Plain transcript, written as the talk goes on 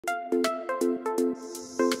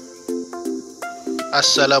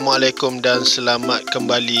Assalamualaikum dan selamat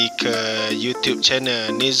kembali ke YouTube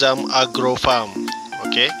channel Nizam Agro Farm.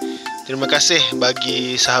 Okey. Terima kasih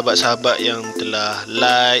bagi sahabat-sahabat yang telah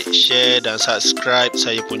like, share dan subscribe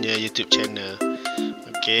saya punya YouTube channel.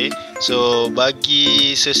 Okey. So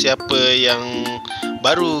bagi sesiapa yang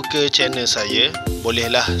baru ke channel saya,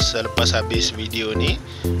 bolehlah selepas habis video ni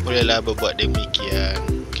bolehlah berbuat demikian.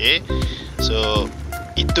 Okey. So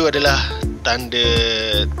itu adalah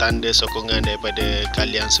tanda sokongan daripada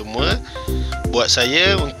kalian semua buat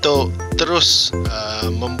saya untuk terus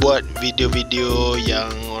membuat video-video yang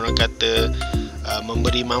orang kata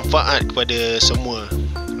memberi manfaat kepada semua.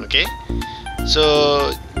 Okey. So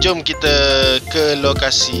jom kita ke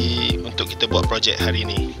lokasi untuk kita buat projek hari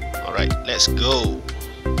ni. Alright, let's go.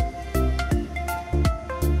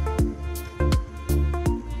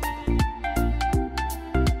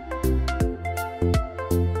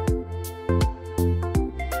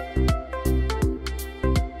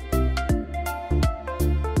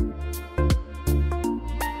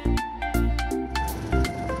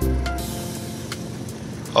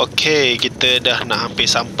 Okey, kita dah nak hampir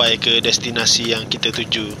sampai ke destinasi yang kita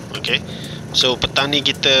tuju. Okey. So petang ni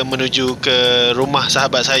kita menuju ke rumah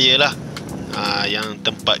sahabat saya lah, yang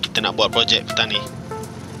tempat kita nak buat projek petang ni.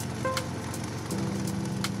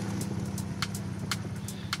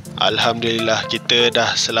 Alhamdulillah, kita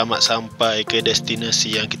dah selamat sampai ke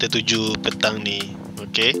destinasi yang kita tuju petang ni.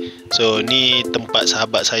 Okey. So ni tempat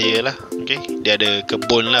sahabat saya lah. Okey. Dia ada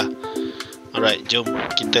kebun lah. Alright, jom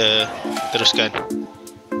kita teruskan.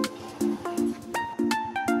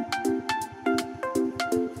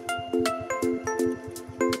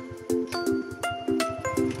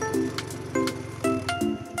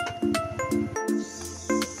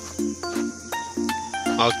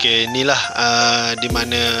 Okey, inilah di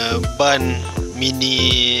mana ban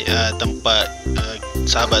mini tempat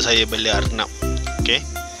sahabat saya beli arnab. Okey.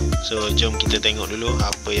 So jom kita tengok dulu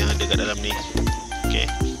apa yang ada kat dalam ni. Okey.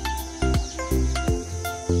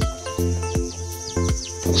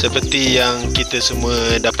 Seperti yang kita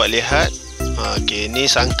semua dapat lihat, okey, ni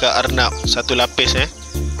sangkar arnab satu lapis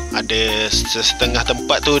Ada setengah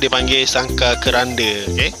tempat tu dia panggil sangkar keranda.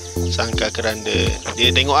 Okey. Sangkar keranda.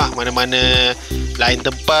 Dia tengok mana-mana lain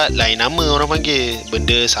tempat, lain nama orang panggil,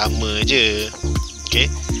 benda sama je.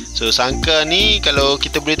 Okey. So sangkar ni kalau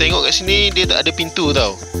kita boleh tengok kat sini, dia tak ada pintu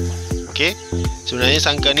tau. Okey. Sebenarnya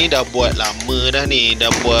sangkar ni dah buat lama dah ni,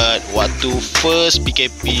 dah buat waktu first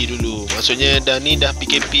PKP dulu. Maksudnya dah ni dah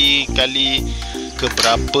PKP kali ke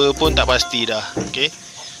berapa pun tak pasti dah. Okey.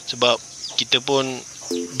 Sebab kita pun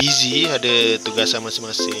busy, ada tugasan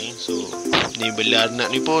masing-masing. So ni beli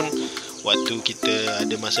arnab ni pun waktu kita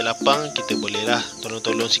ada masa lapang, kita bolehlah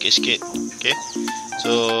tolong-tolong sikit-sikit. Okay.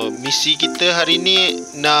 So misi kita hari ni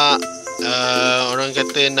nak orang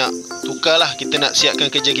kata nak tukarlah, kita nak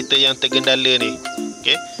siapkan kerja kita yang tergendala ni.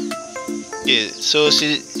 Okay. Okay. So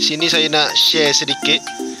sini saya nak share sedikit.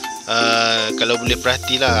 Kalau boleh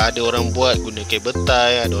perhatilah, ada orang buat guna kabel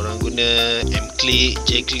tie, ada orang guna M-click,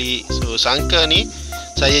 J-click. So sangkar ni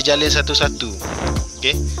saya jalin satu-satu.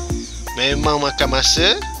 Okay. Memang makan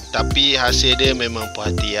masa, tapi hasil dia memang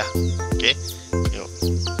puas hati lah. Okay. Tengok,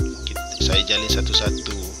 saya jalin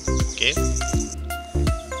satu-satu. Okay.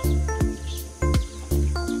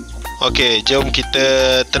 Okay, jom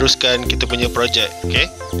kita teruskan kita punya projek. Okay.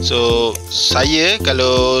 So saya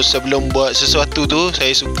kalau sebelum buat sesuatu tu,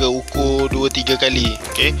 saya suka ukur 2-3 kali.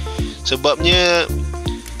 Okay. Sebabnya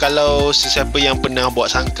kalau sesiapa yang pernah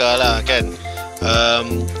buat sangkar lah kan,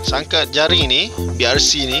 sangkar jaring ni,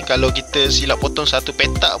 BRC ni, kalau kita silap potong satu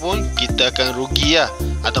petak pun kita akan rugi lah.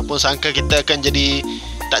 Ataupun sangkar kita akan jadi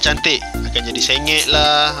tak cantik, akan jadi sengit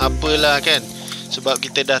lah, apalah kan, sebab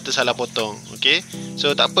kita dah tersalah potong. Okay.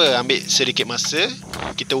 So tak apa, ambil sedikit masa,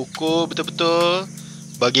 kita ukur betul-betul,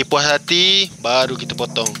 bagi puas hati, baru kita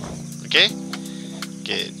potong. Okay.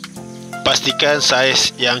 Okay. Pastikan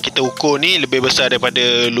saiz yang kita ukur ni lebih besar daripada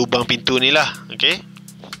lubang pintu ni lah. Okay.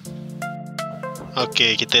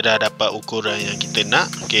 Okey, kita dah dapat ukuran yang kita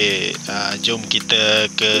nak. Okey, jom kita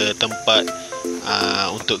ke tempat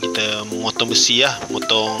untuk kita memotong besi lah,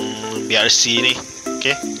 motong BRC ni.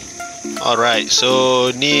 Okey. Alright,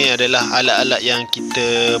 so ni adalah alat-alat yang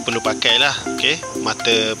kita perlu pakai lah. Okey,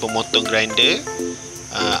 mata pemotong grinder,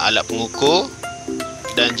 alat pengukur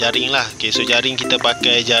dan jaring lah. Okey, so jaring kita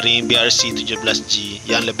pakai jaring BRC 17G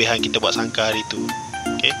yang lebihan kita buat sangkar hari tu.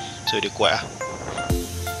 Okey, so dia kuat lah.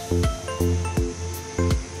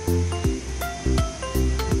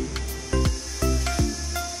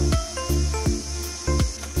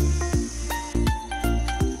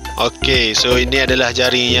 Okey, so ini adalah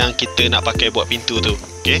jaring yang kita nak pakai buat pintu tu.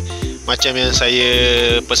 Okey, macam yang saya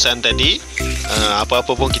pesan tadi,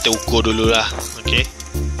 apa-apa pun kita ukur dululah. Okey,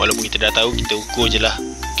 walaupun kita dah tahu, kita ukur je lah.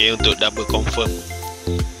 Okey, untuk double confirm.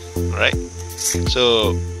 Alright.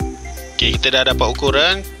 So okey, kita dah dapat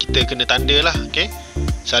ukuran, kita kena tanda lah. Okey,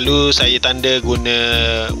 selalu saya tanda guna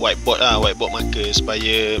whiteboard lah, whiteboard marker,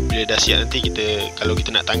 supaya bila dah siap nanti kita, kalau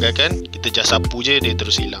kita nak tanggalkan, kita just sapu je, dia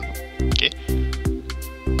terus hilang. Okey.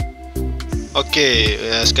 Okey,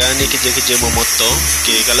 sekarang ni kerja-kerja memotong.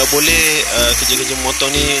 Okey, kalau boleh kerja-kerja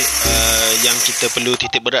memotong ni yang kita perlu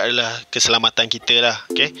titik berat adalah keselamatan kita lah.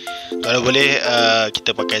 Okey, kalau boleh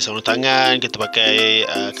kita pakai sarung tangan, kita pakai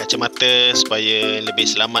kacamata supaya lebih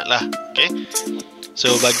selamat lah. Okey,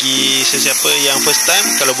 so bagi sesiapa yang first time,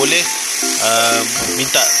 kalau boleh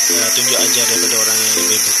minta tunjuk ajar daripada orang yang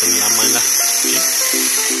lebih berpengalaman lah. Okey.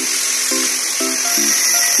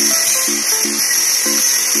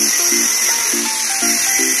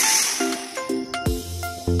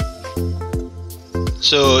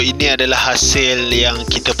 So ini adalah hasil yang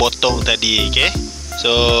kita potong tadi. Okay,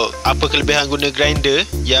 so apa kelebihan guna grinder?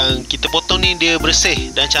 Yang kita potong ni dia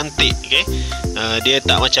bersih dan cantik. Okay, dia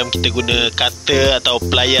tak macam kita guna cutter atau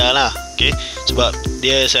plier lah. Okay, sebab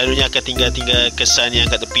dia selalunya akan tinggal kesan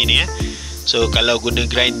yang kat tepi ni. So kalau guna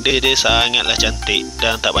grinder, dia sangatlah cantik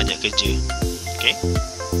dan tak banyak kerja. Okay,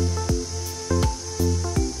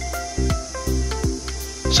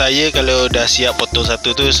 saya kalau dah siap potong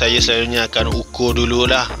satu tu, saya selalunya akan ukur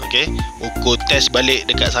dululah. Okey, ukur test balik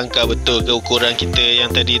dekat sangkar betul ke ukuran kita yang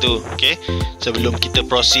tadi tu. Okey, sebelum kita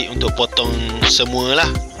proceed untuk potong semualah.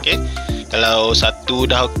 Okey, kalau satu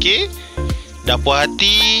dah okey, dah puas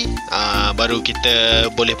hati, baru kita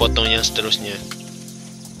boleh potong yang seterusnya.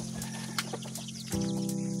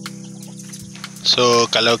 So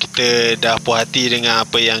kalau kita dah puas hati dengan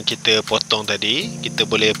apa yang kita potong tadi, kita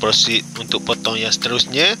boleh proceed untuk potong yang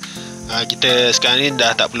seterusnya. Kita sekarang ni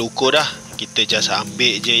dah tak perlu ukur dah. Kita just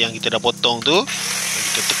ambil je yang kita dah potong tu,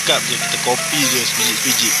 kita tekap je, kita copy je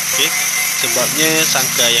sebiji-sebiji. Okay? Sebabnya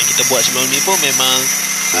sangkar yang kita buat sebelum ni pun memang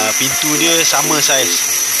pintu dia sama saiz.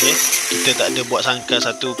 Okay? Kita tak ada buat sangkar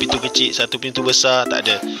satu pintu kecil, satu pintu besar, tak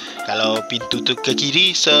ada. Kalau pintu tu ke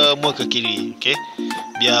kiri, semua ke kiri. Okay?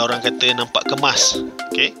 Biar orang kata nampak kemas.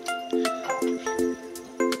 Okay?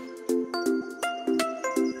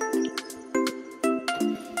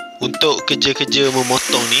 Untuk kerja-kerja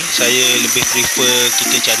memotong ni, saya lebih prefer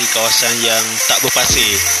kita cari kawasan yang tak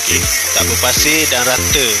berpasir. Okay? Tak berpasir dan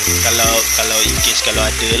rata. Kalau in case kalau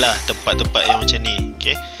ada lah tempat-tempat yang macam ni.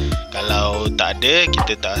 Okay? Kalau tak ada,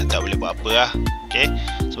 kita tak boleh buat apa lah. Okay?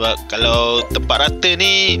 Sebab kalau tempat rata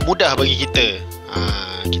ni mudah bagi kita.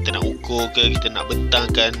 Kita nak ukur ke, kita nak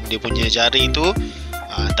bentangkan dia punya jaring tu,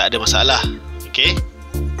 tak ada masalah. Okey.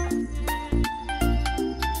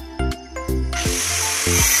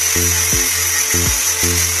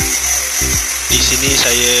 Di sini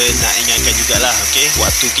saya nak ingatkan jugalah, okey,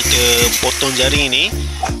 waktu kita potong jaring ni,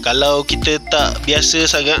 kalau kita tak biasa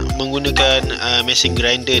sangat menggunakan mesin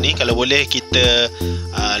grinder ni, kalau boleh kita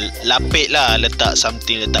lapik lah, letak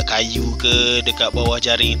something, letak kayu ke dekat bawah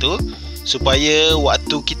jaring tu, supaya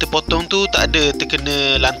waktu kita potong tu tak ada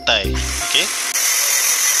terkena lantai. Okey.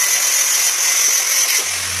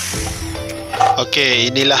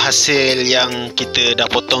 Okey, inilah hasil yang kita dah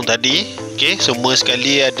potong tadi. Okey, semua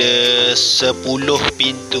sekali ada 10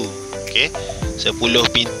 pintu. Okey, 10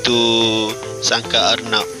 pintu sangkar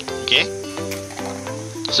arnab. Okey.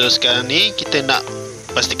 So sekarang ni kita nak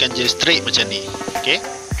pastikan je straight macam ni. Okey.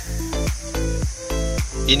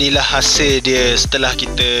 Inilah hasil dia setelah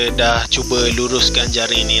kita dah cuba luruskan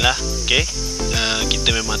jaring ni lah. Okay,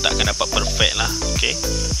 kita memang tak akan dapat perfect lah. Okay,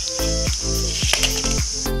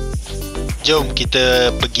 jom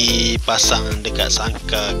kita pergi pasang dekat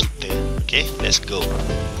sangkar kita. Okay, let's go.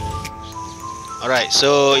 Alright,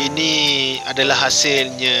 so ini adalah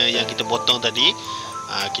hasilnya yang kita potong tadi.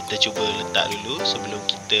 Kita cuba letak dulu sebelum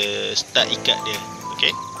kita start ikat dia.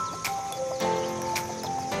 Okay,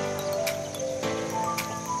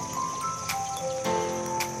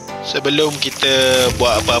 sebelum kita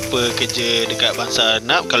buat apa-apa kerja dekat bangsa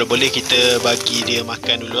arnab, kalau boleh kita bagi dia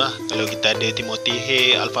makan dulu lah. Kalau kita ada Timothy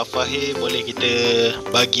hay, alfalfa hay, boleh kita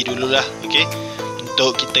bagi dulu lah. Okay?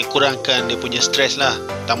 Untuk kita kurangkan dia punya stres lah.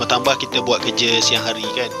 Tambah-tambah kita buat kerja siang hari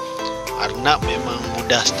kan. Arnab memang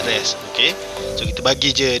mudah stres. Okay? So kita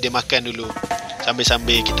bagi je dia makan dulu,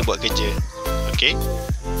 sambil-sambil kita buat kerja. Okay?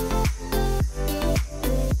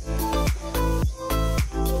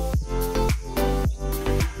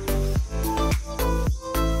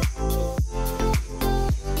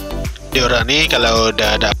 Diorang ni kalau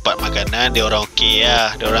dah dapat makanan, diorang okey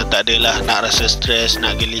lah. Diorang tak adalah nak rasa stres,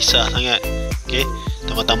 nak gelisah sangat. Okay?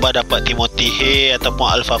 Tambah-tambah dapat Timothy hay ataupun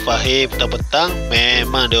alfalfa hay petang-petang,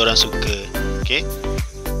 memang dia orang suka. Okey.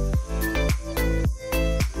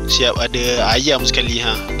 Siap ada ayam sekali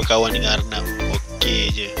berkawan dengan arnab.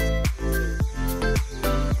 Okey je.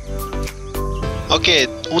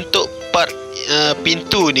 Okey, untuk part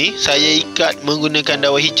pintu ni saya ikat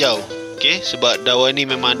menggunakan dawa hijau. Okey, sebab dawa ni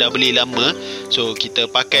memang dah beli lama, so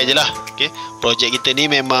kita pakai je lah. Okey, projek kita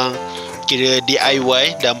ni memang kira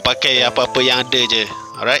DIY dan pakai apa-apa yang ada je.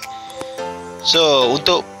 Alright. So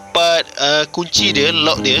untuk part kunci dia,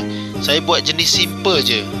 lock dia, saya buat jenis simple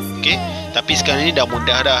je. Okey, tapi sekarang ni dah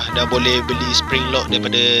mudah dah. Dah boleh beli spring lock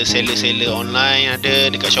daripada seller-seller online,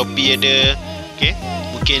 ada dekat Shopee ada. Okey,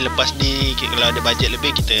 mungkin lepas ni kalau ada bajet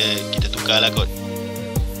lebih kita tukarlah kot.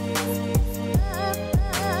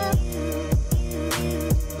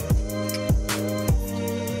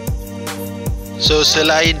 So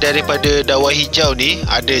selain daripada dawa hijau ni,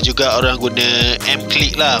 ada juga orang guna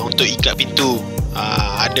M-click lah untuk ikat pintu.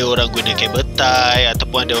 Ada orang guna kabel tie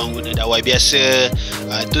ataupun ada orang guna dawai biasa.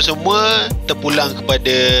 Itu semua terpulang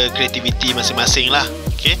kepada kreativiti masing-masing lah.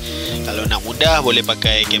 Okay? Kalau nak mudah boleh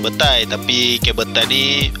pakai kabel tie, tapi kabel tie ni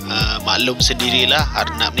maklum sendirilah,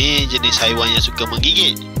 arnab ni jenis haiwan yang suka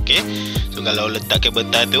menggigit. Okay? So kalau letak kabel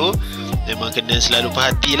tie tu memang kena selalu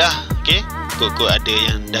perhatilah. Okay? Kok ada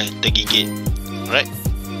yang dah tergigit. Alright.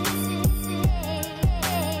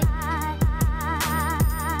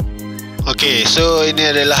 Okay, so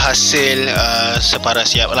ini adalah hasil separa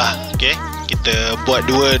siap lah. Okay, kita buat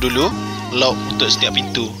dua dulu, lock untuk setiap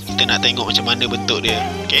pintu. Kita nak tengok macam mana bentuk dia.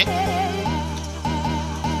 Okay.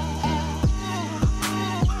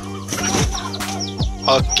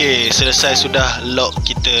 Okay, selesai sudah lock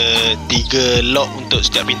kita 3 lock untuk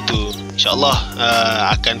setiap pintu. InsyaAllah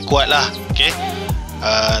akan kuat lah. Okay.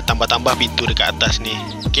 Tambah-tambah pintu dekat atas ni.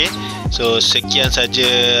 Okay, so sekian saja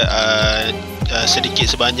sedikit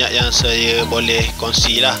sebanyak yang saya boleh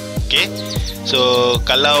kongsi lah. Okay, so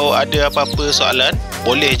kalau ada apa-apa soalan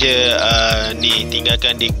boleh je ni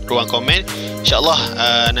tinggalkan di ruang komen. InsyaAllah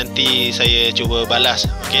nanti saya cuba balas.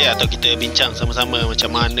 Okay, atau kita bincang sama-sama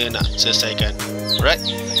macam mana nak selesaikan. Alright.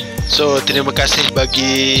 So terima kasih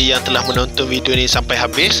bagi yang telah menonton video ni sampai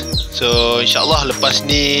habis. So insyaAllah lepas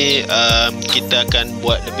ni kita akan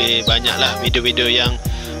buat lebih banyak lah video-video yang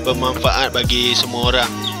bermanfaat bagi semua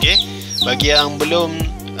orang. Okay, bagi yang belum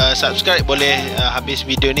subscribe boleh habis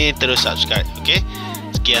video ni terus subscribe. Okay,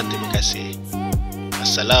 sekian, terima kasih.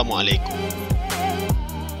 Assalamualaikum.